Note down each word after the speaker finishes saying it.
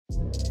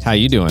How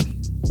you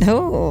doing?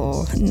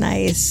 Oh,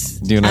 nice.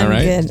 Doing all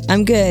right?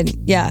 I'm good.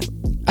 Yeah.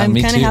 I'm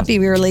me kind of too. happy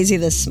we were lazy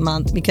this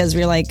month because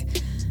we were like,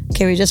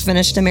 okay, we just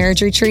finished a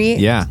marriage retreat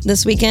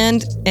this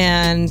weekend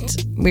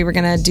and we were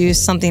going to do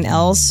something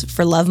else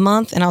for Love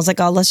Month. And I was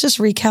like, oh, let's just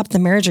recap the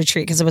marriage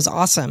retreat because it was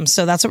awesome.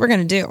 So that's what we're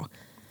going to do.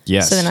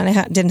 Yes. So then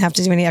I didn't have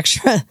to do any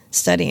extra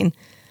studying.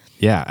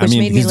 Yeah. I which mean,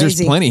 made me because there's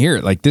lazy. plenty here.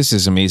 Like, this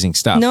is amazing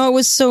stuff. No, it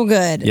was so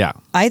good. Yeah.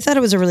 I thought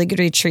it was a really good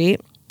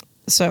retreat.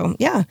 So,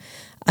 yeah.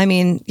 I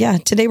mean, yeah,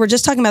 today we're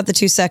just talking about the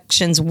two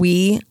sections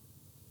we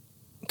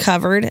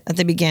covered at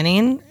the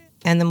beginning,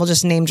 and then we'll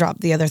just name drop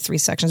the other three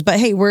sections. But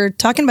hey, we're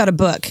talking about a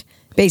book,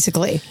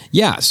 basically.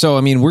 Yeah. So,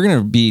 I mean, we're going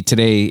to be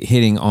today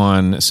hitting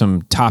on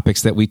some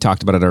topics that we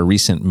talked about at our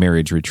recent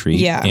marriage retreat.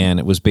 Yeah. And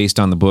it was based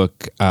on the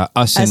book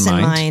Us in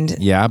Mind.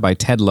 Yeah, by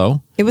Ted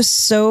Lowe. It was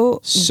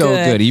so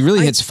good. He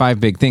really hits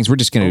five big things. We're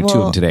just going to do two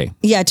of them today.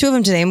 Yeah, two of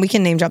them today, and we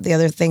can name drop the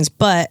other things.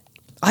 But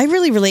I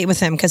really relate with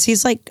him because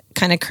he's like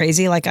kind of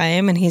crazy like I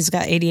am, and he's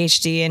got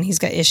ADHD and he's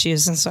got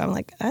issues. And so I'm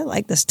like, I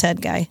like this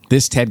Ted guy.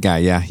 This Ted guy,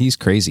 yeah, he's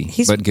crazy,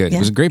 but good. Yeah. It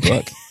was a great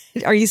book.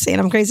 Are you saying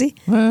I'm crazy?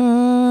 I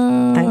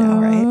know,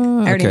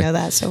 right? I already know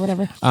that, so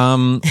whatever.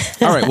 All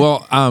right.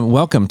 Well,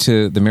 welcome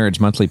to the Marriage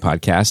Monthly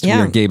podcast. Yeah.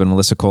 We are Gabe and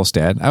Melissa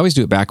Kolstad. I always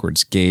do it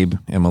backwards. Gabe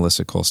and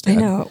Melissa Kolstad. I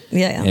know.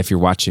 Yeah. If you're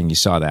watching, you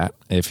saw that.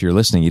 If you're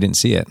listening, you didn't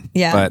see it.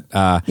 Yeah.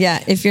 But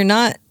yeah, if you're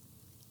not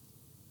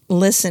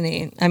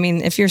listening, I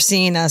mean, if you're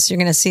seeing us, you're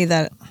going to see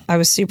that I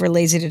was super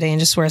lazy today and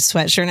just wear a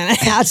sweatshirt and a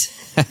hat.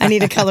 I need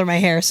to color my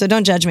hair, so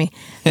don't judge me.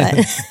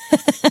 But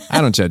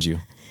I don't judge you.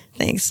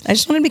 thanks. I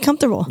just want to be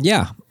comfortable.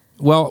 Yeah.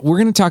 Well, we're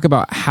going to talk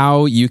about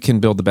how you can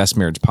build the best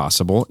marriage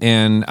possible.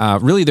 And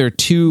really, there are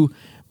two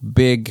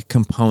big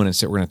components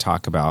that we're going to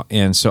talk about.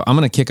 And so I'm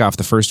going to kick off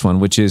the first one,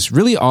 which is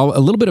really a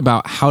little bit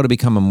about how to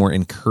become a more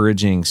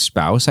encouraging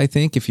spouse, I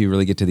think, if you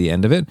really get to the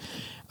end of it.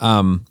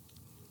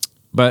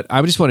 But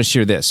I just want to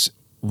share this.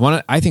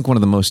 I think one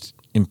of the most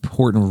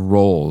important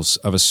roles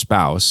of a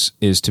spouse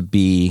is to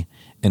be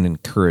an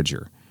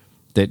encourager.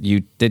 That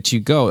you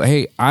go,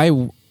 hey,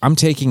 I'm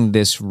taking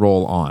this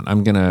role on.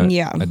 I'm going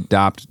to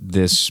adopt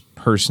this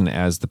person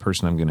as the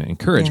person I'm going to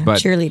encourage. Yeah,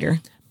 but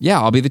cheerleader. Yeah,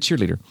 I'll be the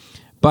cheerleader.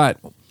 But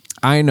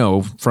I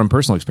know from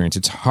personal experience,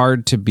 it's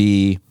hard to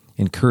be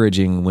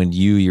encouraging when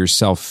you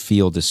yourself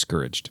feel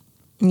discouraged.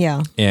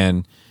 Yeah.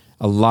 And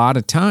a lot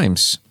of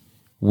times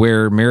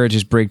where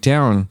marriages break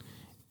down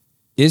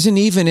isn't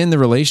even in the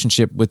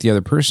relationship with the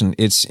other person.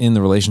 It's in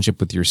the relationship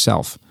with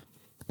yourself,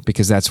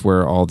 because that's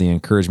where all the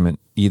encouragement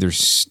either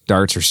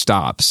starts or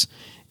stops.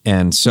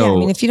 And so, yeah, I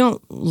mean, if you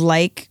don't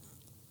like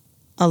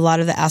a lot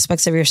of the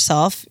aspects of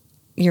yourself,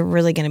 you're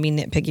really going to be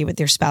nitpicky with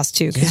your spouse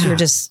too, because you're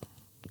just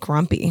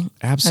grumpy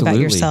about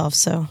yourself.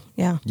 So,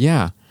 yeah.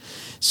 Yeah.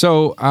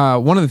 So,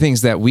 one of the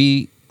things that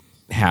we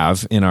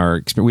have in our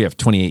experience, we have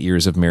 28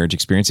 years of marriage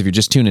experience. If you're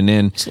just tuning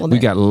in, we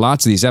got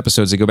lots of these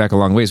episodes that go back a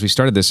long ways. We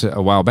started this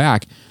a while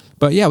back.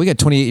 But yeah, we got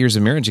 28 years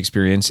of marriage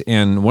experience.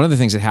 And one of the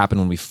things that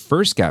happened when we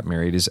first got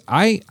married is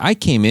I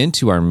came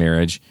into our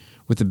marriage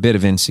with a bit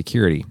of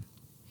insecurity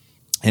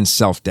and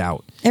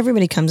self-doubt.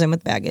 Everybody comes in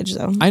with baggage,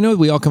 though. I know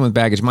we all come with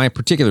baggage. My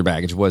particular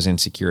baggage was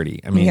insecurity.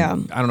 I mean, I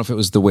don't know if it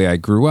was the way I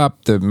grew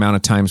up, the amount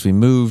of times we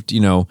moved,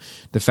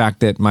 the fact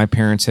that my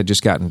parents had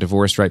just gotten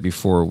divorced right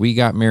before we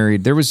got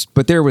married. There was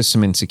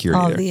some insecurity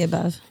All there. the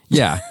above.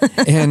 Yeah.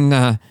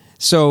 And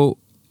so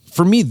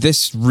for me,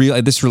 this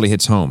really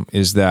hits home,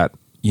 is that,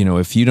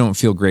 if you don't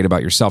feel great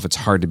about yourself, it's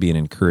hard to be an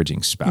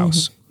encouraging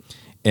spouse.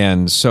 Mm-hmm.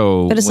 And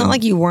so... But it's not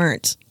like you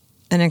weren't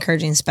an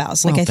encouraging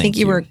spouse. Like, I think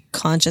you were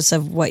conscious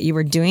of what you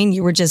were doing.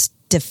 You were just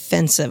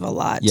defensive a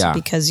lot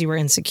because you were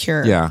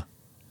insecure. Yeah.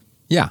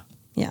 Yeah.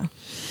 Yeah.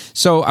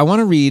 So I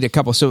want to read a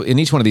couple. So in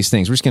each one of these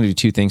things, we're just going to do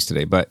two things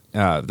today. But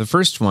the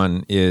first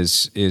one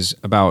is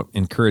about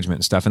encouragement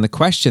and stuff. And the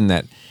question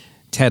that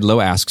Ted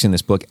Lowe asks in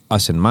this book,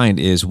 Us in Mind,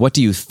 is, what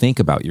do you think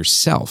about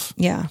yourself?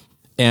 Yeah.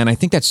 And I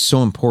think that's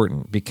so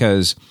important,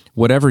 because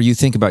whatever you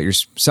think about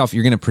yourself,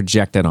 you're going to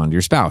project that onto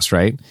your spouse,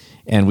 right?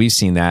 And we've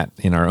seen that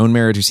in our own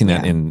marriage. We've seen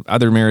that in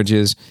other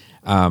marriages.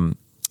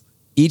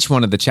 Each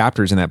one of the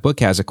chapters in that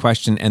book has a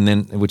question, and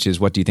then, which is,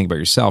 what do you think about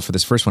yourself, for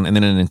this first one? And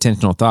then an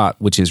intentional thought,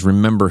 which is,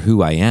 remember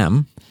who I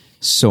am.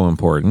 So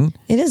important.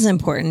 It is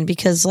important,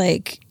 because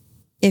like,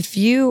 if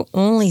you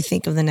only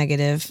think of the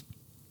negative,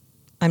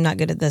 I'm not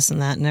good at this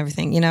and that and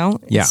everything,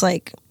 it's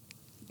like,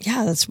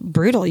 that's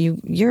brutal.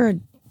 You're a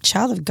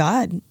child of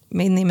God,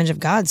 made in the image of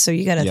God. So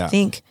you got to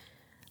think,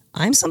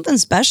 I'm something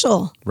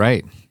special.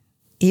 Right.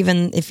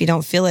 Even if you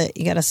don't feel it,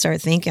 you got to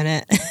start thinking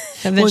it.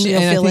 Eventually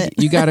you'll feel it.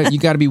 you got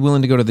to be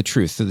willing to go to the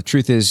truth. So the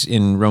truth is,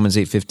 in Romans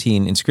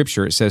 8:15 in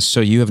Scripture, it says,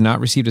 "So you have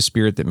not received a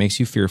spirit that makes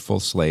you fearful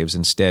slaves.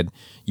 Instead,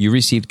 you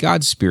received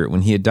God's Spirit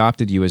when He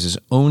adopted you as His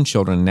own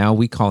children. Now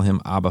we call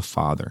Him Abba,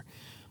 Father."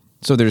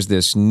 So there's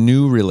this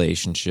new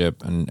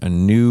relationship, and a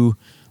new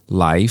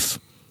life,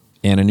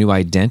 and a new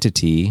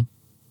identity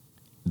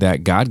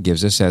that God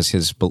gives us as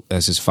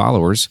His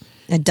followers.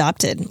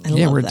 Adopted. I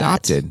love we're that.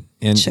 adopted.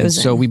 And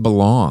so we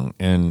belong,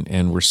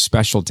 and we're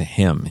special to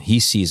Him.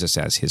 He sees us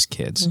as His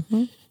kids.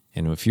 Mm-hmm.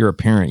 And if you're a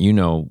parent, you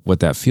know what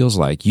that feels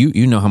like.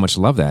 You know how much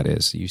love that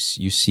is. You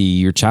see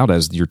your child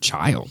as your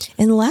child.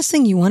 And the last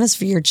thing you want is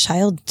for your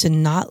child to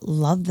not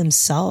love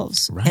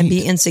themselves and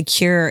be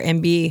insecure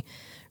and be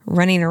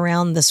running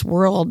around this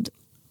world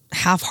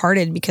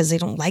half-hearted because they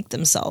don't like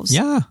themselves.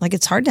 Yeah. Like,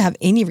 it's hard to have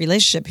any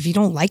relationship if you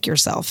don't like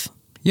yourself.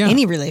 Yeah.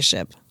 Any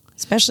relationship,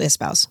 especially a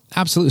spouse.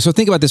 Absolutely. So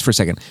think about this for a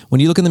second.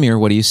 When you look in the mirror,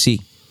 what do you see?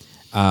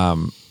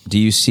 Do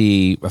you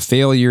see a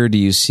failure? Do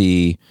you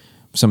see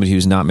somebody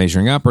who's not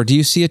measuring up? Or do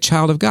you see a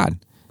child of God?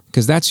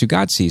 Because that's who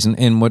God sees.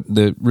 And what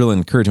the real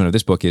encouragement of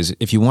this book is,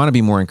 if you want to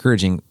be more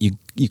encouraging,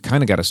 you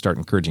kind of got to start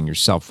encouraging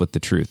yourself with the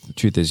truth. The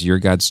truth is, you're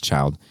God's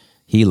child.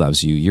 He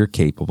loves you. You're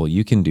capable.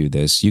 You can do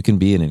this. You can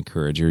be an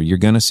encourager. You're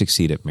going to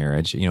succeed at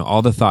marriage. You know,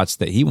 all the thoughts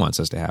that he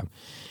wants us to have.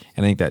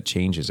 And I think that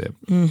changes it.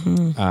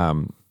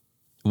 Mm-hmm.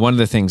 One of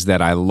the things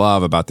that I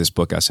love about this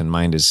book, Us in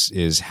Mind,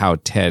 is how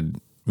Ted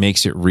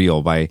makes it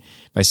real by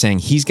saying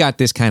he's got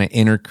this kind of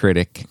inner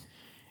critic,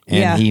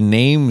 and he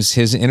names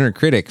his inner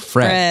critic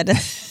Fred.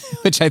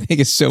 Which I think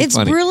is so funny. It's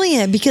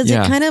brilliant because it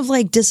kind of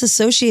like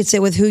disassociates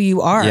it with who you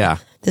are. Yeah.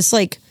 This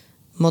like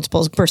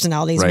multiple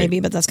personalities maybe,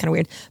 but that's kind of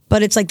weird.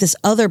 But it's like this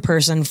other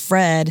person,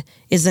 Fred,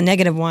 is the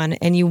negative one,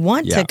 and you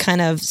want to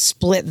kind of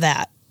split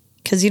that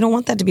because you don't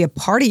want that to be a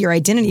part of your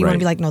identity. You want to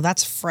be like, no,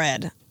 that's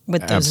Fred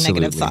with those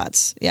negative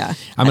thoughts. Yeah.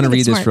 I'm going to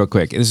read this real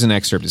quick. This is an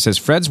excerpt. It says,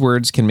 Fred's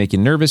words can make you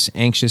nervous,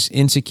 anxious,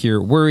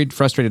 insecure, worried,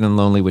 frustrated, and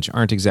lonely, which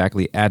aren't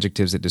exactly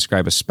adjectives that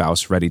describe a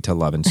spouse ready to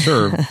love and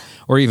serve,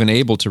 or even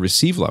able to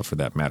receive love for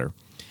that matter.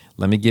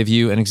 Let me give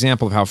you an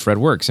example of how Fred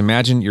works.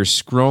 Imagine you're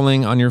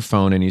scrolling on your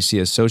phone and you see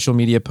a social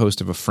media post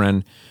of a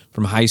friend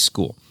from high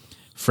school.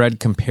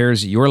 Fred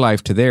compares your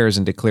life to theirs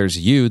and declares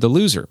you the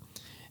loser.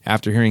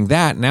 After hearing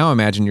that, now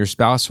imagine your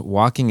spouse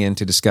walking in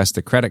to discuss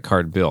the credit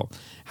card bill.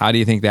 How do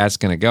you think that's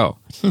going to go?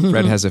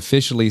 Fred has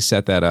officially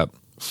set that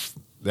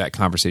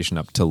conversation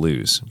up to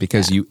lose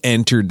because you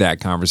entered that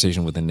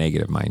conversation with a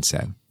negative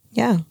mindset.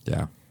 Yeah.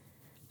 Yeah.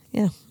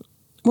 Yeah.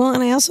 Well,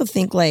 and I also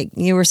think, like,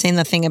 you were saying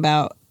the thing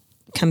about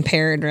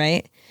compared,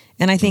 right?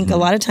 And I think a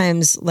lot of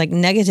times, like,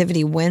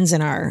 negativity wins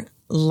in our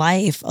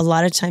life a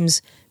lot of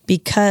times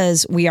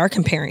because we are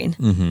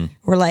comparing.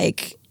 We're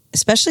like,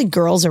 especially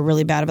girls are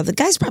really bad about it.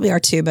 The guys probably are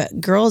too, but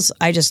girls,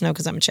 I just know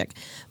because I'm a chick.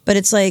 But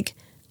it's like,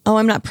 oh,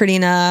 I'm not pretty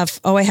enough.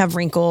 Oh, I have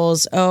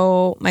wrinkles.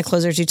 Oh, my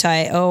clothes are too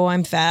tight. Oh,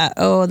 I'm fat.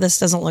 Oh, this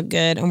doesn't look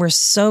good. And we're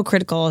so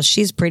critical.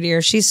 She's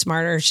prettier. She's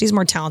smarter. She's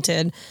more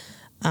talented.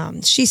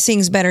 She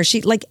sings better.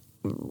 She, like,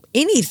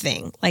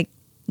 anything. Like,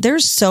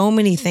 there's so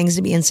many things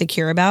to be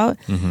insecure about.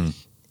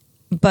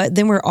 But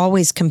then we're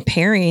always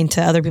comparing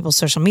to other people's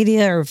social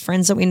media or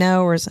friends that we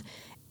know.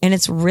 And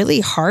it's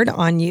really hard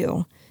on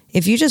you.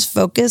 If you just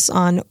focus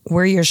on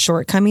where your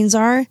shortcomings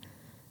are,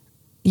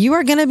 you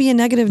are going to be a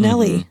negative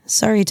Nelly.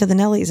 Sorry to the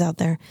Nellies out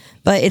there,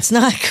 but it's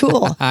not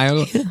cool.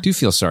 I do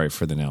feel sorry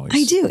for the Nellies.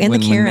 I do. And the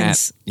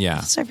Karens.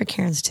 Yeah. Sorry for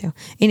Karens too.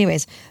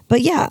 Anyways,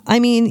 but yeah, I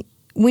mean,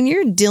 when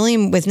you're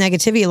dealing with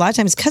negativity, a lot of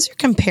times because you're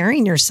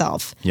comparing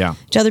yourself to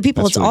other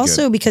people. It's really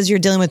also good because you're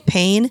dealing with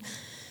pain.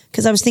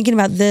 Because I was thinking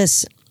about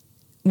this.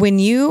 When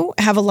you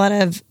have a lot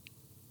of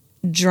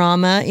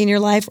drama in your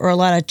life or a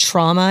lot of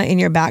trauma in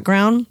your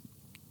background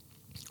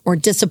or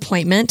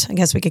disappointment, I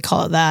guess we could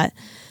call it that,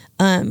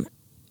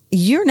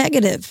 you're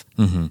negative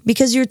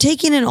because you're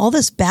taking in all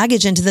this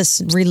baggage into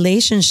this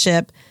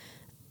relationship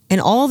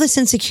and all this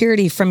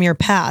insecurity from your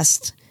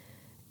past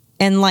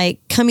and like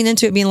coming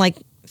into it being like,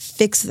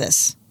 fix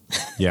this.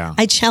 Yeah.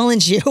 I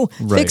challenge you,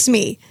 fix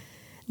me.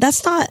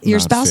 That's not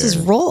your spouse's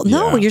role.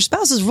 No, your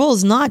spouse's role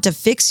is not to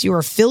fix you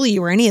or fill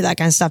you or any of that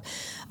kind of stuff.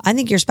 I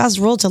think your spouse's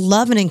role to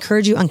love and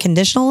encourage you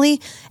unconditionally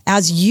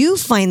as you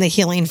find the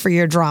healing for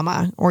your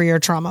drama or your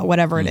trauma,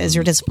 whatever it is,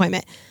 your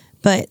disappointment.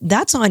 But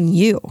that's on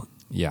you.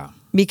 Yeah.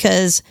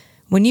 Because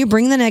when you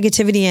bring the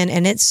negativity in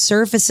and it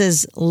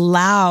surfaces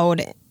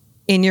loud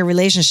in your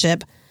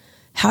relationship,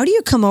 how do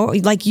you come over?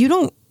 Like, you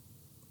don't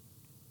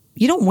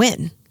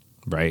win.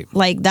 Right.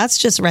 Like, that's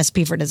just a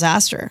recipe for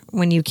disaster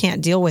when you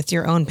can't deal with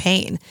your own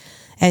pain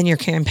and you're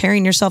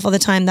comparing yourself all the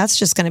time. That's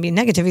just going to be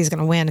negativity is going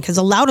to win because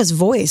the loudest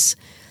voice,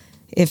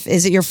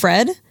 is it your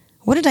Fred?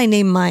 What did I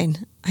name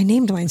mine? I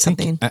named mine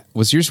something.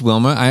 Was yours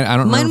Wilma? I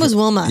don't know. Mine was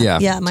Wilma.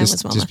 Yeah, mine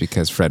was Wilma. Just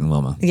because Fred and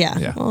Wilma.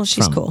 Yeah. Well,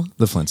 she's cool.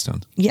 The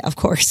Flintstones. Yeah, of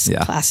course.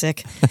 Yeah.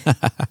 Classic.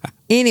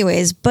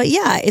 Anyways, but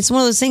yeah, it's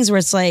one of those things where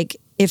it's like,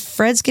 if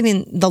Fred's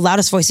getting the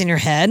loudest voice in your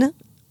head,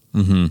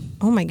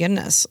 oh my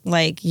goodness,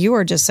 like, you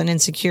are just an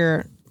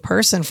insecure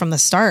person from the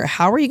start.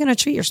 How are you going to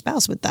treat your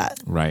spouse with that?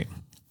 Right.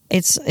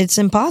 It's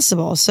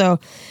impossible. So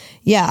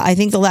yeah, I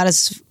think the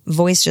loudest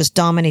voice just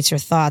dominates your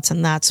thoughts,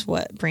 and that's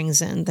what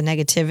brings in the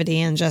negativity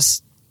and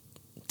just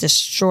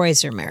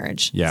destroys your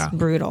marriage. Yeah. It's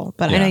brutal.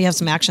 But I know you have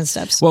some action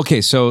steps. Well,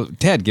 okay, so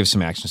Ted gives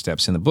some action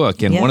steps in the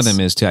book, and one of them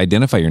is to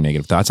identify your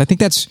negative thoughts. I think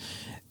that's,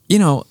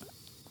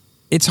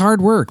 it's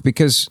hard work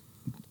because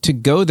to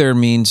go there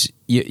means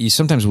you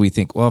sometimes we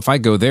think, well, if I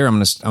go there, I'm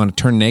going to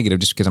turn negative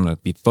just because I'm going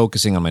to be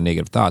focusing on my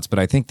negative thoughts. But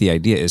I think the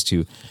idea is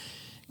to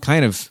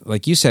kind of,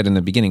 like you said in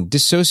the beginning,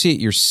 dissociate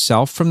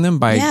yourself from them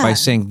by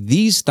saying,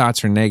 these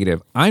thoughts are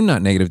negative. I'm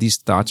not negative. These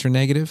thoughts are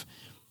negative.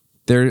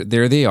 There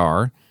they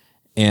are.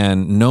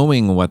 And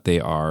knowing what they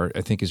are,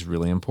 I think, is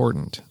really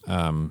important.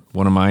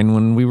 One of mine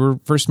when we were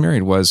first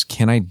married was,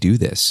 can I do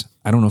this?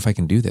 I don't know if I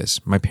can do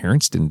this. My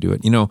parents didn't do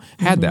it,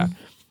 had that.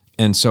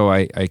 And so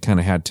I kind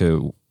of had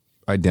to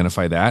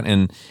identify that.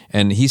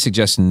 And he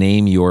suggests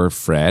name your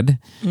Fred,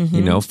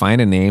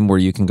 find a name where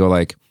you can go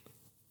like,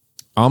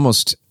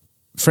 almost,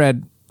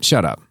 Fred,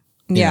 shut up.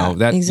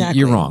 Exactly.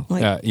 You're wrong.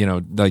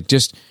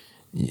 Just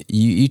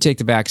you take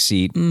the back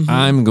seat.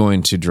 I'm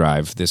going to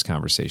drive this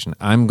conversation.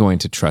 I'm going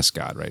to trust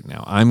God right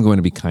now. I'm going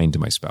to be kind to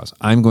my spouse.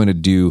 I'm going to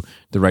do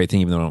the right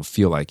thing, even though I don't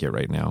feel like it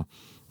right now.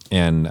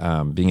 And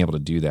being able to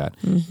do that.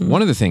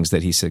 One of the things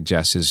that he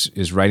suggests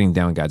is writing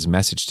down God's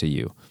message to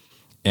you.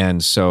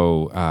 And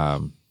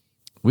so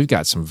we've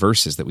got some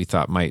verses that we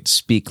thought might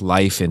speak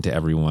life into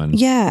everyone.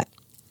 Yeah.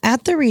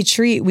 At the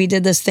retreat, we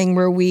did this thing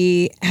where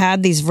we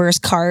had these verse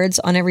cards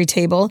on every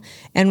table,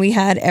 and we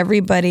had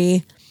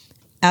everybody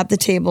at the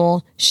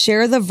table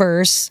share the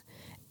verse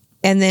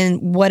and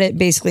then what it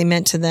basically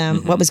meant to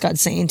them, what was God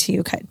saying to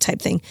you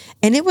type thing.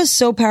 And it was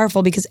so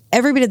powerful because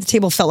everybody at the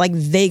table felt like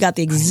they got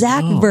the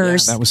exact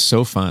verse. That was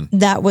so fun.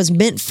 That was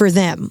meant for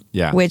them.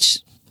 Yeah. Which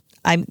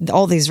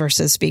all these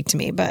verses speak to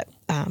me, but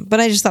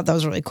I just thought that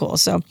was really cool.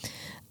 So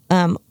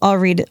I'll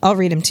read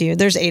them to you.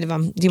 There's 8 of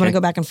them. Do you want to go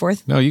back and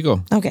forth? No, you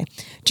go. Okay.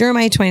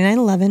 Jeremiah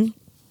 29:11.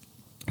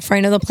 For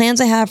I know the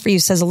plans I have for you,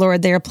 says the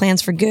Lord. They are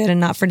plans for good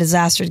and not for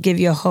disaster, to give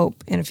you a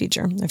hope and a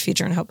future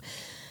and hope.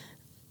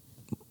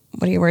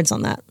 What are your words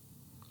on that?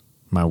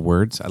 My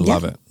words? I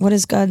love it. What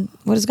is God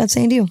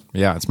saying to you?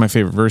 Yeah, it's my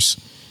favorite verse.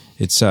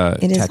 It's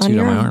tattooed on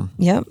my arm.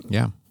 Yep.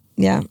 Yeah.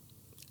 Yeah.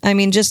 I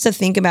mean, just to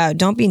think about,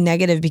 don't be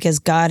negative because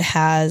God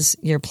has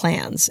your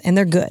plans and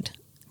they're good.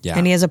 Yeah.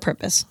 And he has a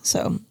purpose.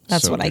 So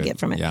that's So what I good. get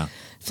from it. Yeah.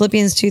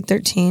 Philippians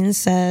 2:13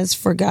 says,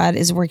 for God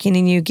is working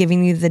in you,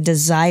 giving you the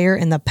desire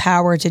and the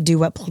power to do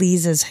what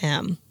pleases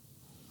him.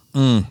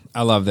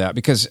 I love that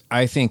because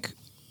I think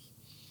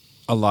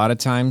a lot of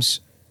times,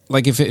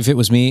 like if it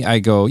was me, I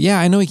go, yeah,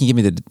 I know he can give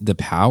me the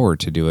power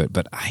to do it,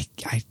 but I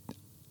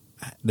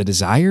the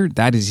desire,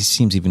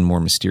 seems even more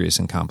mysterious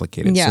and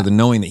complicated. Yeah. So the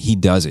knowing that he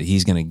does it,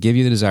 he's going to give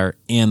you the desire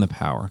and the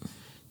power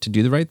to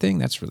do the right thing,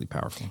 that's really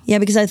powerful. Yeah,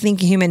 because I think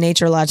human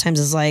nature a lot of times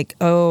is like,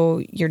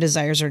 oh, your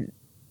desires are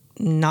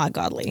not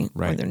godly,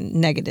 right, or they're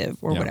negative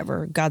or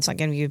whatever. God's not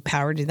giving you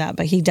power to do that,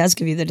 but he does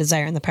give you the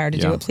desire and the power to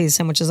do what pleases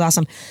him, which is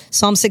awesome.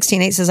 Psalm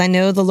 16:8 says, I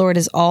know the Lord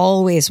is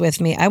always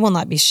with me. I will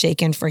not be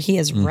shaken, for he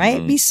is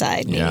right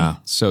beside me. Yeah,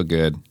 so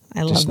good.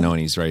 I love just that. knowing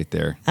he's right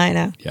there. I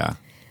know. Yeah.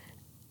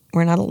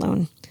 We're not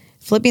alone.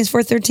 Philippians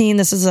 4:13,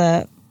 this is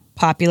a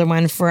popular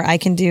one, for I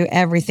can do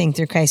everything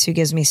through Christ who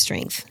gives me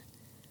strength.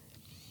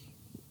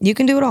 You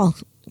can do it all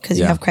because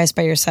you have Christ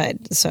by your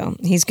side. So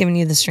he's giving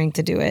you the strength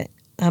to do it.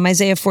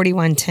 Isaiah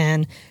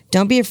 41:10,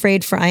 don't be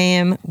afraid, for I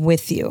am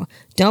with you.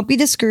 Don't be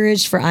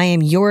discouraged, for I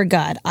am your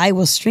God. I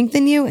will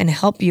strengthen you and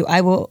help you.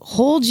 I will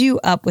hold you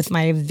up with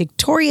my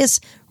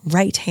victorious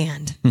right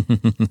hand.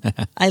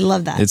 I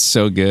love that. It's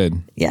so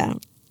good. Yeah.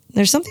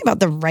 There's something about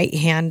the right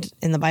hand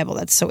in the Bible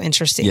that's so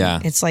interesting. Yeah.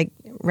 It's like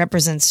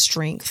represents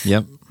strength.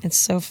 Yep. It's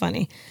so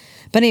funny.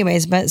 But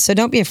anyways, so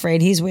don't be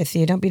afraid. He's with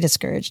you. Don't be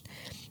discouraged.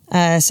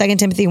 2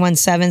 Timothy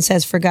 1:7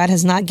 says, for God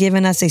has not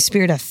given us a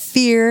spirit of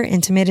fear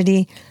and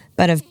timidity,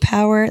 but of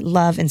power,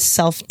 love, and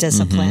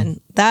self-discipline.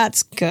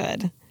 That's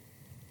good.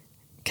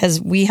 Because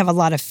we have a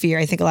lot of fear.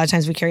 I think a lot of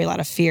times we carry a lot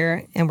of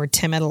fear and we're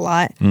timid a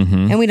lot.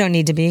 And we don't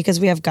need to be because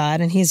we have God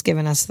and he's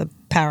given us the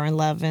power and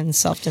love and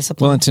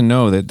self-discipline. Well, and to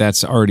know that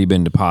that's already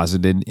been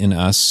deposited in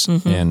us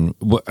and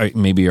what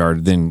maybe our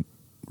then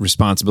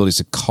responsibilities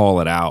to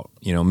call it out,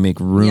 make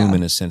room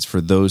in a sense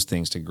for those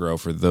things to grow,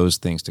 for those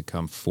things to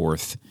come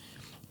forth.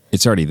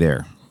 It's already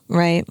there.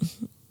 Right.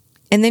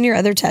 And then your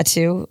other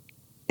tattoo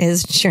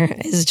is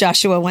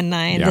Joshua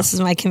 1:9. Yeah. This is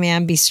my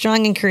command. Be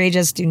strong and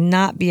courageous. Do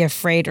not be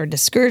afraid or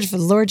discouraged, for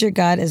the Lord your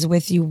God is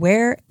with you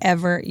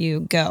wherever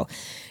you go.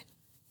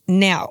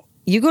 Now,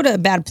 you go to a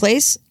bad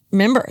place,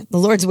 remember, the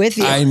Lord's with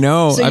you. I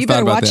know. So you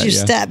better watch your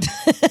step.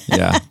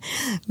 Yeah.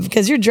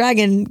 Because you're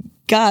dragging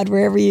God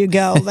wherever you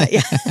go. But,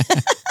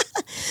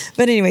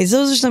 but anyways,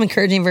 those are some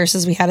encouraging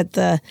verses we had at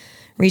the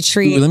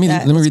retreat. Let me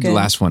read the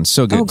last one.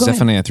 So good.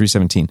 Zephaniah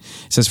 3:17.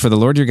 It says, for the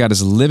Lord your God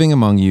is living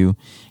among you.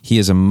 He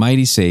is a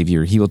mighty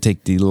Savior. He will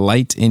take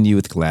delight in you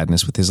with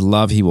gladness. With his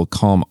love, he will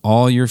calm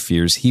all your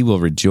fears. He will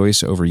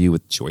rejoice over you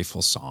with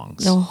joyful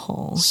songs.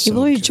 Oh, he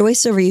will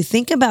rejoice over you.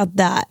 Think about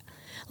that.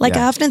 Like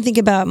I often think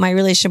about my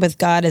relationship with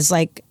God as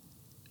like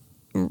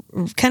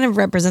kind of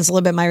represents a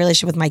little bit my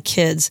relationship with my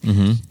kids.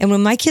 And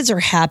when my kids are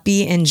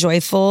happy and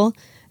joyful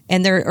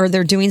and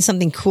they're doing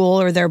something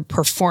cool or they're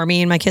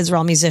performing, my kids are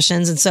all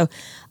musicians. And so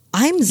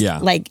I'm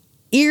like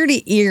ear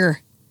to ear,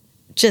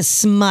 just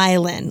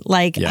smiling.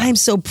 Like I'm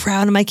so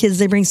proud of my kids.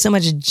 They bring so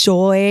much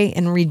joy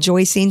and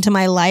rejoicing to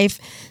my life.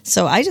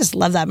 So I just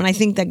love that. And I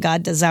think that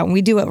God does that when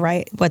we do it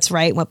right, what's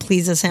right, what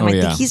pleases him. I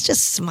think he's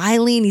just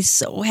smiling. He's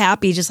so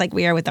happy, just like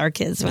we are with our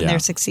kids when they're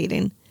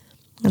succeeding.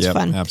 That's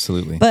fun.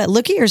 Absolutely. But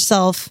look at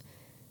yourself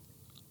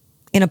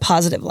in a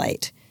positive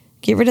light.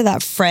 Get rid of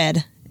that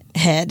Fred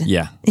head.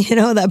 Yeah. You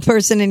know, that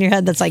person in your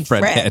head that's like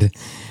Fred. head.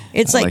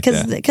 It's like,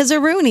 because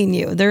they're ruining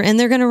you. They're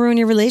going to ruin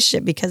your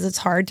relationship, because it's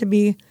hard to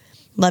be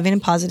loving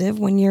and positive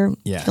when you're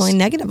feeling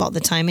negative all the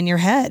time in your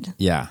head.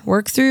 Yeah.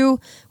 Work through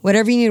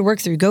whatever you need to work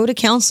through. Go to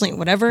counseling,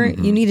 whatever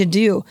you need to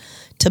do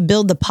to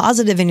build the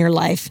positive in your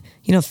life.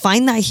 You know,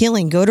 find that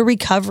healing, go to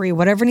recovery,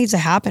 whatever needs to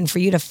happen for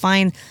you to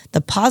find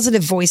the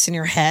positive voice in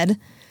your head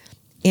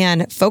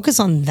and focus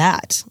on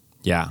that.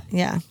 Yeah.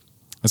 Yeah.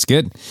 That's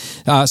good.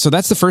 So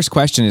that's the first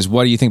question, is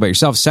what do you think about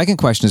yourself? Second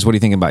question is, what do you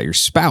think about your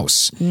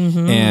spouse?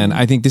 Mm-hmm. And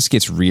I think this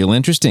gets real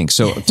interesting.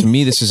 So to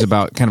me, this is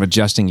about kind of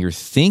adjusting your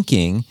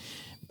thinking,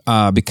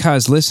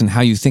 because listen,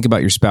 how you think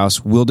about your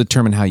spouse will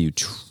determine how you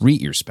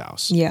treat your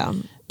spouse. Yeah.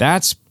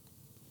 That's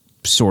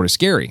sort of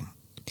scary.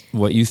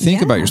 What you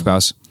think about your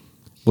spouse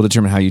will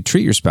determine how you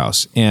treat your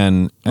spouse.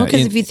 And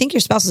because if you think your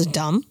spouse is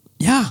dumb,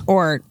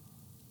 or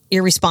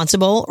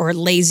irresponsible, or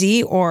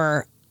lazy,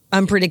 or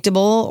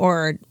unpredictable,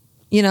 or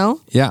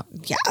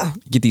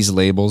get these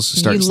labels,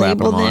 start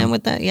slapping them on.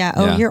 with that.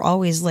 Oh, you're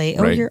always late.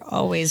 Oh, you're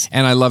always.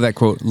 And I love that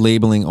quote: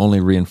 labeling only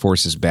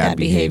reinforces bad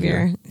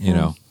behavior. You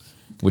know,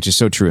 which is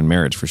so true in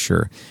marriage for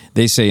sure.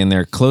 They say in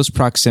there, close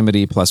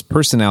proximity plus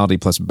personality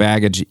plus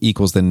baggage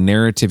equals the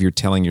narrative you're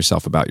telling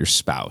yourself about your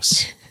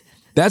spouse.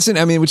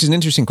 Which is an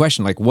interesting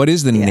question. Like, what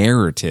is the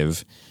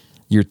narrative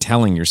you're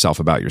telling yourself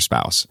about your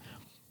spouse?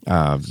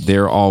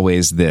 They're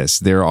always this,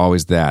 they're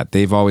always that,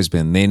 they've always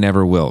been, they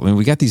never will. I mean,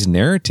 we got these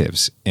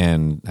narratives,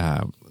 and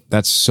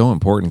that's so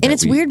important. And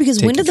it's weird,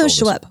 because when do those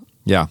show up?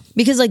 Yeah.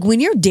 Because like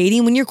when you're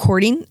dating, when you're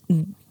courting,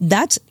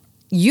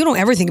 you don't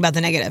ever think about the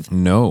negative.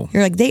 No.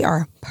 You're like, they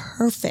are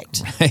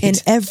perfect in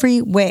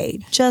every way,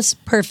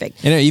 just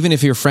perfect. And even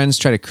if your friends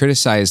try to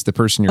criticize the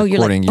person you're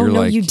courting,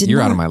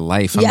 you're out of my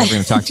life. I'm never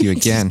going to talk to you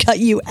again. Just cut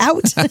you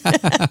out.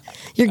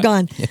 You're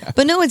gone. Yeah.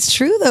 But no, it's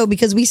true though,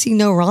 because we see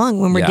no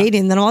wrong when we're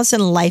dating. Then all of a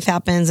sudden life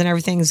happens and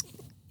everything's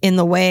in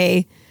the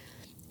way.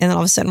 And then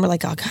all of a sudden we're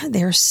like, oh God,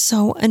 they're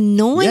so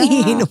annoying.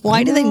 Yeah,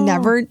 why do they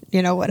never,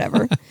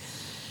 whatever.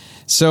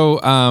 So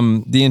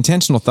the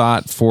intentional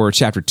thought for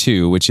chapter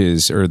 2,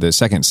 or the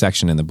second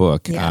section in the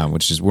book,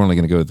 which is, we're only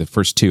going to go to the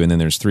first 2, and then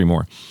there's 3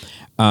 more,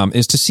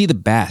 is to see the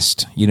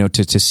best,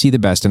 to see the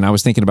best. And I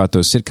was thinking about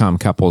those sitcom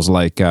couples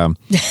like,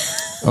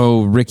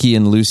 Ricky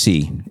and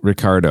Lucy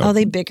Ricardo. Oh,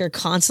 they bicker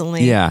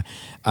constantly. Yeah.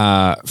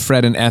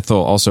 Fred and Ethel,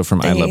 also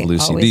from I Love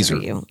Lucy. These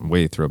are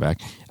way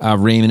throwback.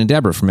 Raymond and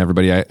Deborah from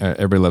Everybody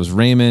Loves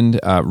Raymond.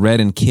 Red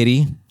and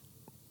Kitty.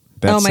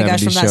 Oh my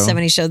gosh, from that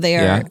 70s show. They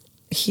are... Yeah.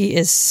 He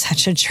is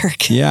such a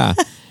jerk. Yeah.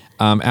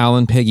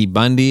 Alan Peggy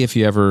Bundy, if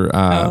you ever...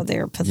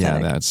 they're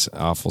pathetic. Yeah, that's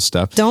awful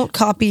stuff. Don't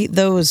copy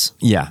those.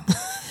 Yeah.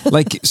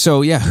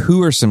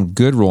 Who are some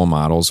good role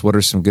models? What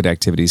are some good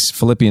activities?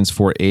 Philippians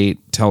 4:8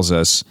 tells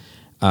us,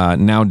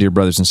 now, dear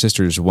brothers and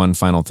sisters, one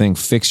final thing.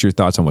 Fix your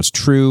thoughts on what's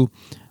true,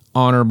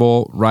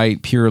 honorable,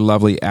 right, pure,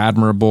 lovely,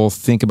 admirable.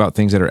 Think about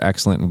things that are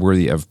excellent and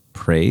worthy of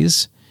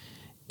praise.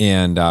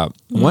 And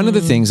one of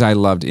the things I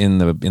loved in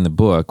the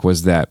book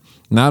was that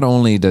not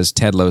only does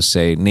Ted Lowe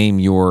say, name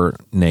your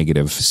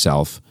negative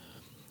self,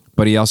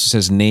 but he also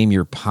says, name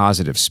your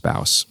positive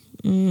spouse.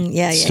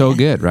 So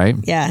good, right?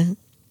 Yeah.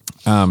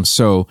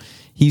 So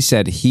he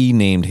said he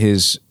named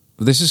his,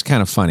 this is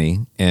kind of funny.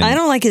 And I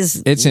don't like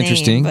his It's name,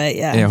 interesting. But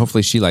yeah,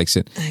 hopefully she likes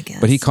it. I guess.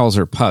 But he calls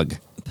her Pug.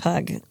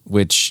 Pug.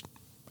 Which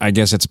I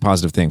guess it's a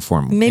positive thing for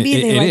him.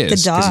 Maybe they like the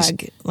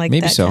dog. Like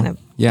maybe that so. kind of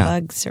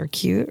pugs are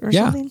cute or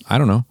something. Yeah, I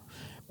don't know.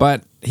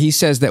 But he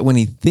says that when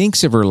he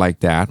thinks of her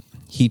like that,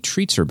 he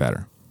treats her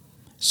better.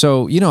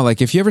 So,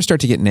 if you ever start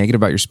to get negative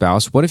about your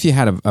spouse, what if you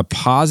had a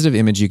positive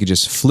image you could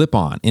just flip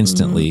on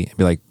instantly and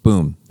be like,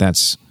 boom,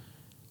 that's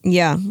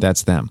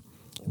them.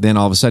 Then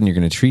all of a sudden you're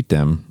going to treat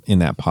them in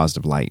that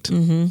positive light.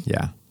 Mm-hmm.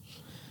 Yeah.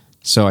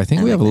 So I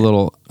think we have a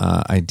little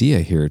idea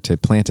here to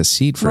plant a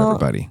seed for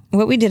everybody.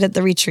 What we did at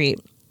the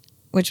retreat,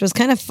 which was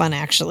kind of fun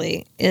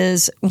actually,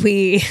 is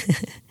we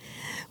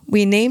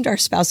named our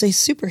spouse a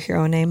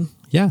superhero name.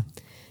 Yeah.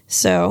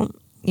 So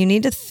you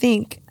need to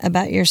think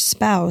about your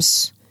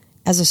spouse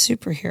as a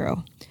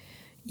superhero.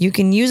 You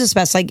can use a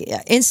spouse, like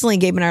instantly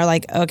Gabe and I are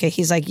like, okay,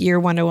 he's like, you're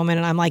Wonder Woman.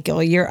 And I'm like, oh,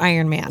 you're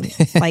Iron Man.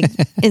 Like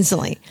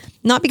instantly.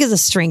 Not because of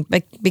strength,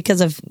 but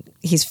because of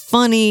he's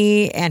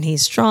funny and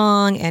he's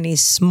strong and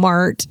he's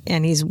smart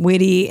and he's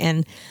witty.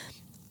 And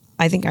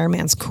I think Iron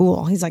Man's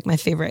cool. He's like my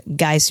favorite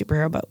guy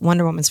superhero, but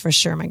Wonder Woman's for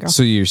sure my girl.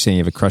 So you're saying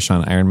you have a crush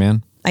on Iron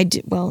Man? I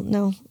do. Well,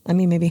 no. I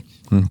mean, maybe.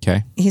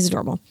 Okay. He's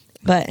adorable.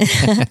 But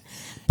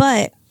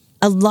but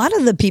a lot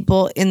of the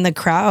people in the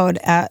crowd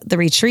at the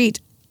retreat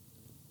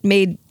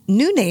made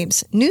new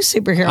names, new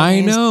superhero names.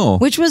 I know.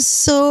 Which was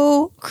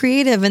so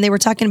creative. And they were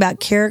talking about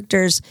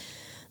characters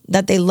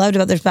that they loved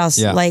about their spouse,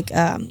 like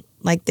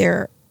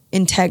their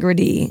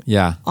integrity,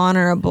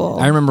 honorable.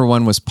 I remember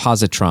one was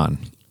Positron.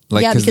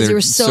 Because they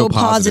were so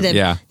positive.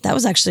 Yeah. That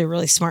was actually a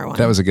really smart one.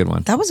 That was a good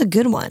one. That was a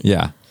good one.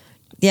 Yeah.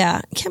 Yeah.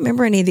 I can't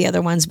remember any of the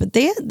other ones, but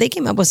they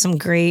came up with some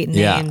great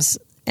names.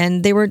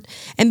 And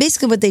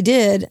basically what they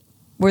did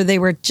where they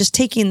were just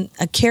taking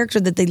a character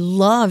that they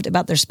loved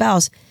about their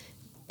spouse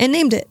and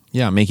named it.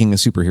 Yeah, making a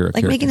superhero Like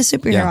character. making a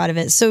superhero out of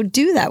it. So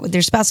do that with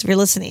your spouse if you're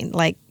listening.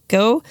 Like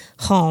go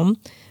home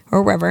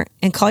or wherever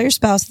and call your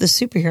spouse the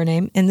superhero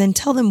name and then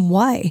tell them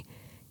why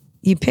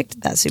you picked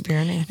that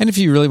superhero name. And if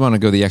you really want to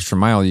go the extra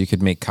mile, you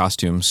could make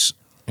costumes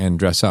and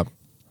dress up.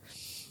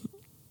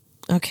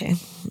 Okay.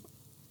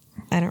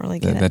 I don't really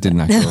get it. That did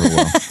not go over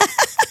well.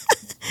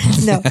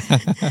 No.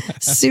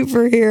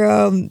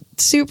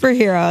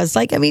 Superheroes.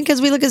 Like, I mean, because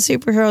we look at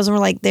superheroes and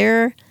we're like,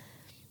 they're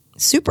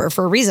super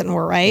for a reason,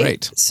 we're right.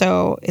 Right.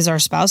 So is our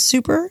spouse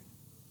super?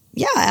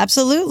 Yeah,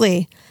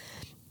 absolutely.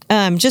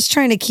 Just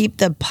trying to keep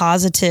the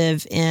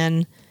positive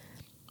in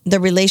the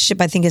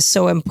relationship, I think, is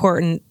so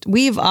important.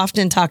 We've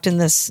often talked in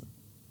this,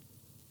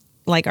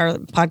 like our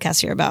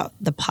podcast here, about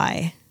the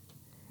pie.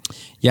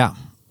 Yeah.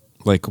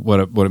 Like what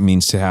it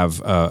means to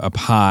have a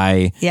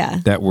pie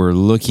that we're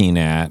looking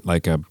at,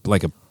 like a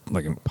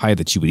pie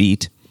that you would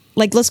eat.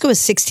 Like, let's go with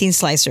 16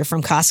 slicer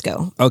from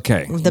Costco.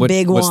 Okay. The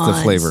big What's ones.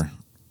 the flavor?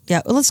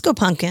 Yeah, well, let's go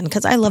pumpkin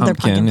because I love their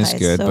pumpkin pie. Pumpkin is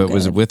good, so but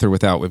was it with or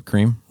without whipped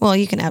cream? Well,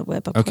 you can add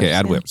whip. Of Okay, course,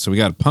 add whip. So we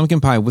got a pumpkin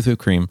pie with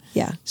whipped cream.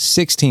 Yeah.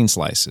 16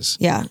 slices.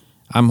 Yeah.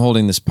 I'm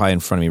holding this pie in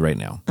front of me right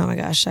now. Oh my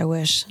gosh, I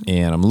wish.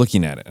 And I'm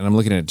looking at it. And I'm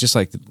looking at it just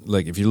like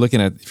if you're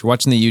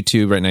watching the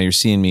YouTube right now, you're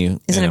seeing me.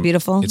 Isn't it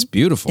beautiful? It's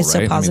beautiful, it's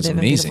right? So positive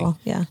I mean, it's amazing.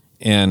 and beautiful.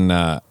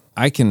 Yeah.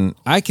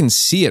 And I can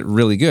see it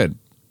really good,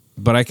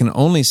 but I can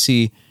only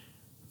see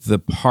the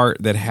part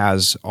that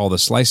has all the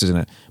slices in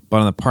it. But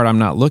on the part I'm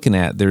not looking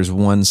at, there's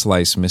one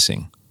slice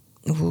missing.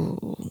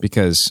 Ooh.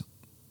 Because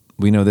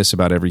we know this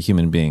about every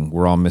human being.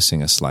 We're all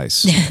missing a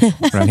slice,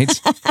 right?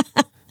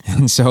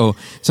 And so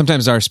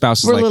sometimes our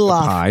spouse is like a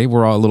pie.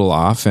 We're all a little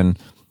off. And,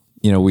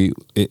 you know,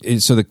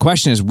 so the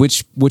question is,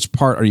 which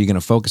part are you going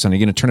to focus on? Are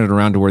you going to turn it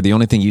around to where the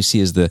only thing you see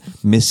is the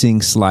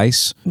missing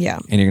slice? Yeah.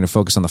 And you're going to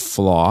focus on the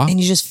flaw? And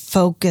you just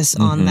focus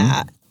on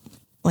that.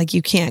 Like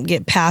you can't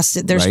get past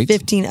it. There's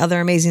 15 other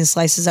amazing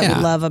slices that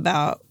we love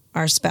about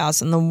our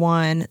spouse. And the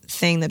one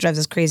thing that drives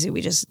us crazy,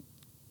 we just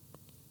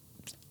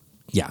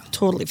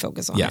totally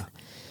focus on it.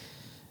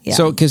 Yeah.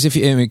 So, because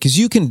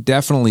you can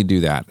definitely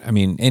do that. I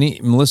mean,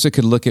 Melissa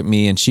could look at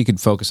me and she could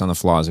focus on the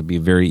flaws. It'd be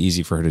very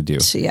easy for her to do.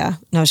 So, yeah.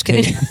 No, just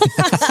kidding.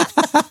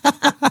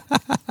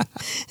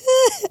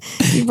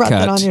 You brought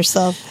that on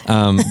yourself.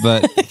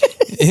 But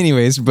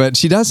anyways, but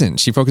she doesn't.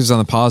 She focuses on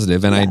the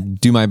positive, and I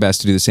do my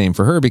best to do the same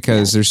for her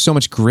because there's so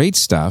much great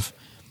stuff.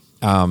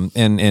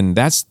 And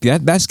that's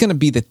going to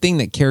be the thing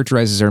that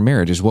characterizes our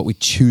marriage is what we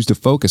choose to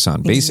focus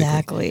on, basically.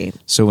 Exactly.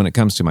 So when it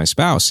comes to my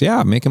spouse,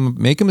 make him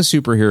a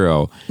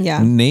superhero.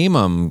 Yeah. Name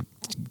them.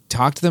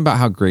 Talk to them about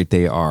how great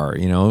they are.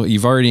 You know,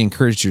 you've already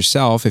encouraged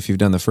yourself if you've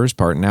done the first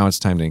part. Now it's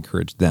time to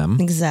encourage them.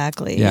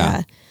 Exactly.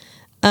 Yeah.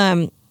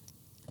 When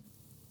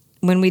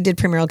we did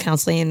premarital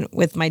counseling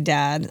with my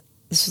dad,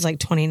 this was like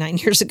 29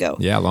 years ago.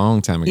 Yeah, a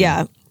long time ago.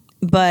 Yeah.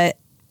 But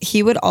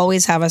he would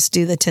always have us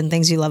do the 10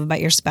 things you love about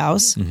your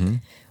spouse. Mm-hmm.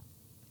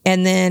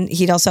 And then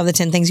he'd also have the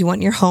 10 things you want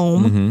in your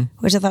home,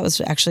 which I thought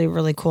was actually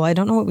really cool. I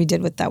don't know what we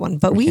did with that one,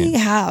 but we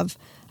have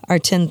our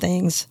 10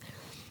 things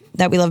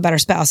that we love about our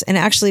spouse. And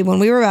actually, when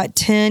we were about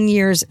 10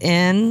 years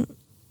in,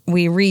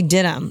 we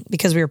redid them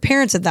because we were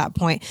parents at that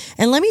point.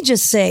 And let me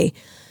just say,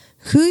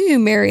 who you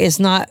marry is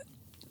not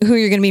who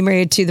you're going to be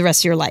married to the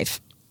rest of your life.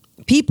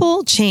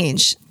 People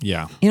change.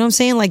 Yeah. You know what I'm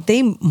saying? Like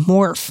they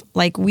morph.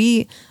 Like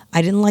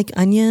I didn't like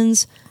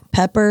onions,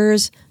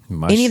 peppers,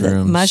 any of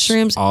the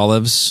mushrooms,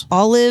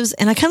 olives,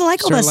 and I kind of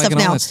like all that stuff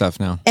now. All that stuff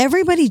now.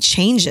 Everybody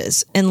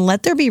changes, and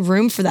let there be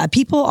room for that.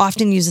 People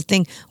often use the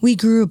thing, "We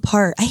grew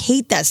apart." I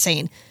hate that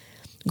saying.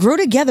 Grow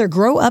together,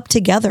 grow up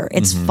together.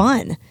 It's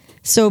fun.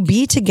 So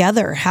be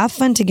together, have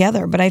fun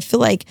together. But I feel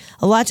like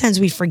a lot of times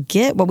we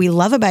forget what we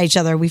love about each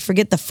other. We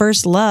forget the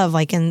first love,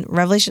 like in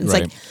Revelation. It's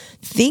like,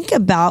 think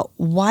about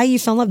why you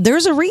fell in love.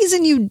 There's a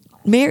reason you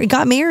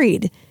got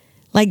married.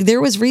 Like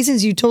there was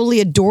reasons you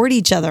totally adored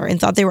each other and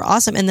thought they were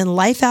awesome. And then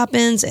life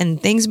happens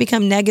and things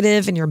become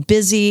negative and you're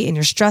busy and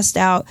you're stressed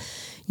out.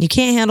 You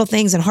can't handle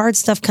things and hard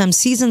stuff comes.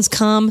 Seasons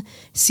come,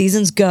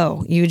 seasons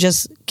go. You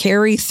just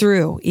carry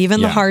through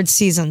even the hard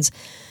seasons.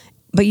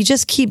 But you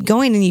just keep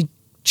going and you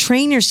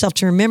train yourself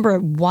to remember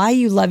why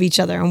you love each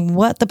other and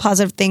what the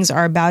positive things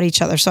are about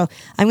each other. So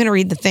I'm going to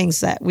read the things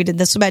that we did.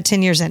 This was about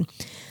 10 years in.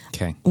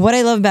 Okay. What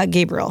I love about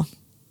Gabriel.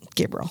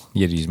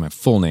 You had to use my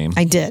full name.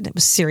 I did. It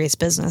was serious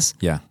business.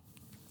 Yeah.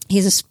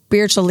 He's a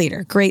spiritual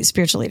leader, great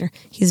spiritual leader.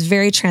 He's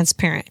very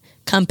transparent,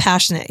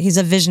 compassionate. He's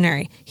a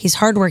visionary. He's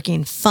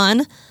hardworking,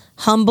 fun,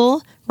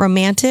 humble,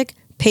 romantic,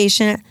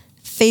 patient,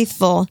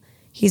 faithful.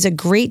 He's a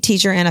great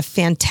teacher and a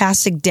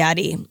fantastic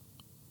daddy.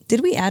 Did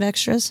we add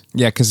extras?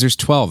 Yeah, because there's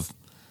 12.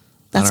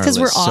 That's because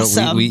we're awesome.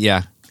 So we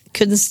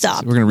couldn't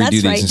stop. So we're going to redo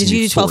these. That's right. Did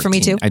you do 12 for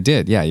me too? I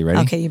did. Yeah, you ready?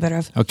 Okay, you better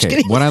have.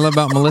 Okay, what I love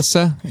about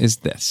Melissa is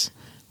this.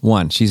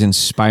 One, she's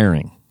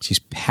inspiring. She's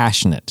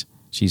passionate.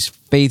 She's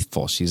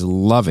faithful. She's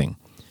loving.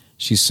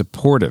 She's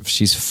supportive.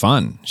 She's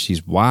fun.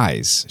 She's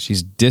wise.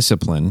 She's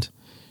disciplined.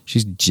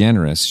 She's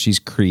generous. She's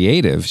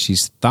creative.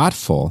 She's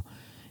thoughtful.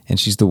 and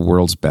she's the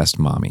world's best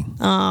mommy.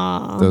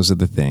 Aww. Those are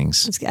the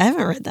things. I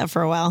haven't read that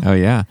for a while. Oh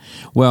yeah.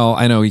 Well,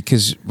 I know,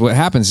 because what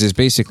happens is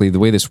basically the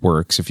way this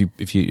works. If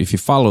you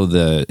follow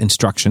the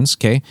instructions,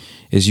 okay,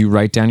 is you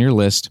write down your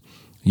list,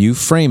 you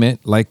frame it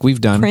like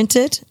we've done, print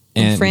it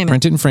and frame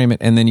it, and frame it,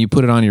 and then you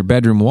put it on your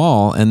bedroom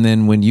wall. And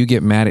then when you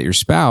get mad at your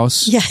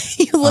spouse,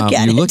 you look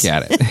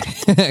at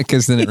it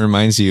because then it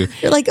reminds you.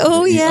 You're like,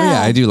 oh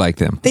yeah, I do like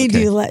them. They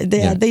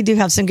do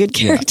have some good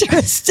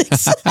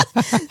characteristics.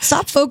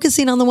 Stop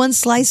focusing on the one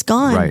slice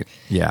gone. Right.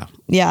 Yeah.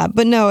 Yeah,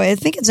 but no, I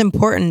think it's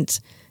important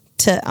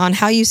on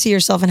how you see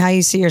yourself and how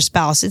you see your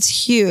spouse. It's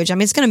huge. I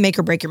mean, it's going to make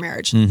or break your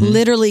marriage.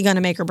 Literally going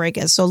to make or break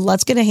it. So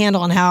let's get a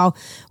handle on how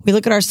we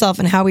look at ourselves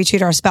and how we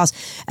treat our spouse.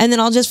 And then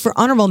I'll just, for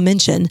honorable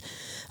mention,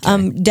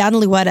 Dad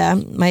and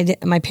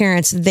Luetta, my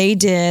parents, they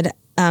did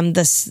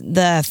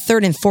the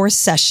third and fourth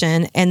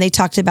session, and they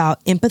talked about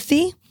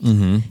empathy,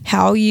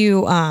 how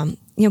you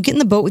get in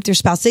the boat with your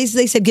spouse. They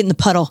said get in the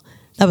puddle.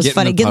 That was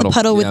funny. Get in the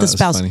puddle with the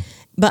spouse.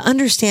 But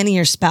understanding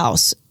your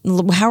spouse,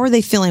 how are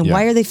they feeling? Yeah.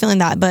 Why are they feeling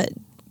that? But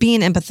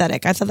being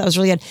empathetic. I thought that was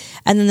really good.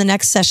 And then the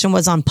next session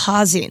was on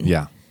pausing.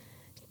 Yeah.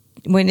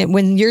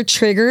 When you're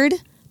triggered,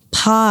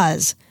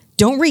 pause.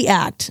 Don't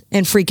react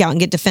and freak out and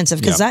get defensive,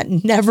 because that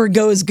never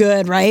goes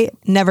good, right?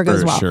 Never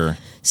goes well. Sure.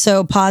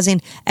 So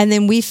pausing. And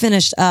then we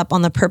finished up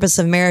on the purpose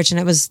of marriage, and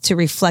it was to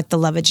reflect the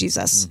love of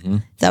Jesus.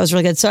 That was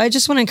really good. So I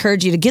just want to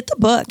encourage you to get the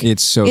book.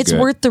 It's good.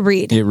 Worth the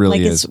read. It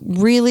really is. It's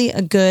really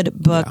a good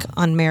book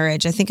on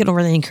marriage. I think it'll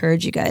really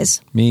encourage you guys.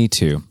 Me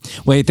too.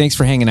 Well, hey, thanks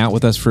for hanging out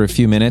with us for a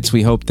few minutes.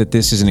 We hope that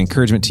this is an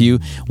encouragement to you.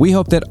 We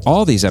hope that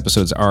all these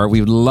episodes are.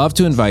 We would love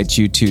to invite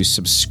you to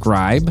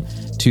subscribe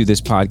to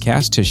this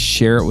podcast, to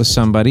share it with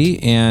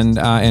somebody, and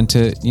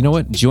to,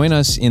 join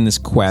us in this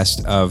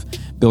quest of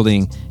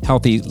building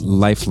healthy,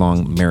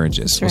 lifelong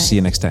marriages. We'll see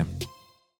you next time.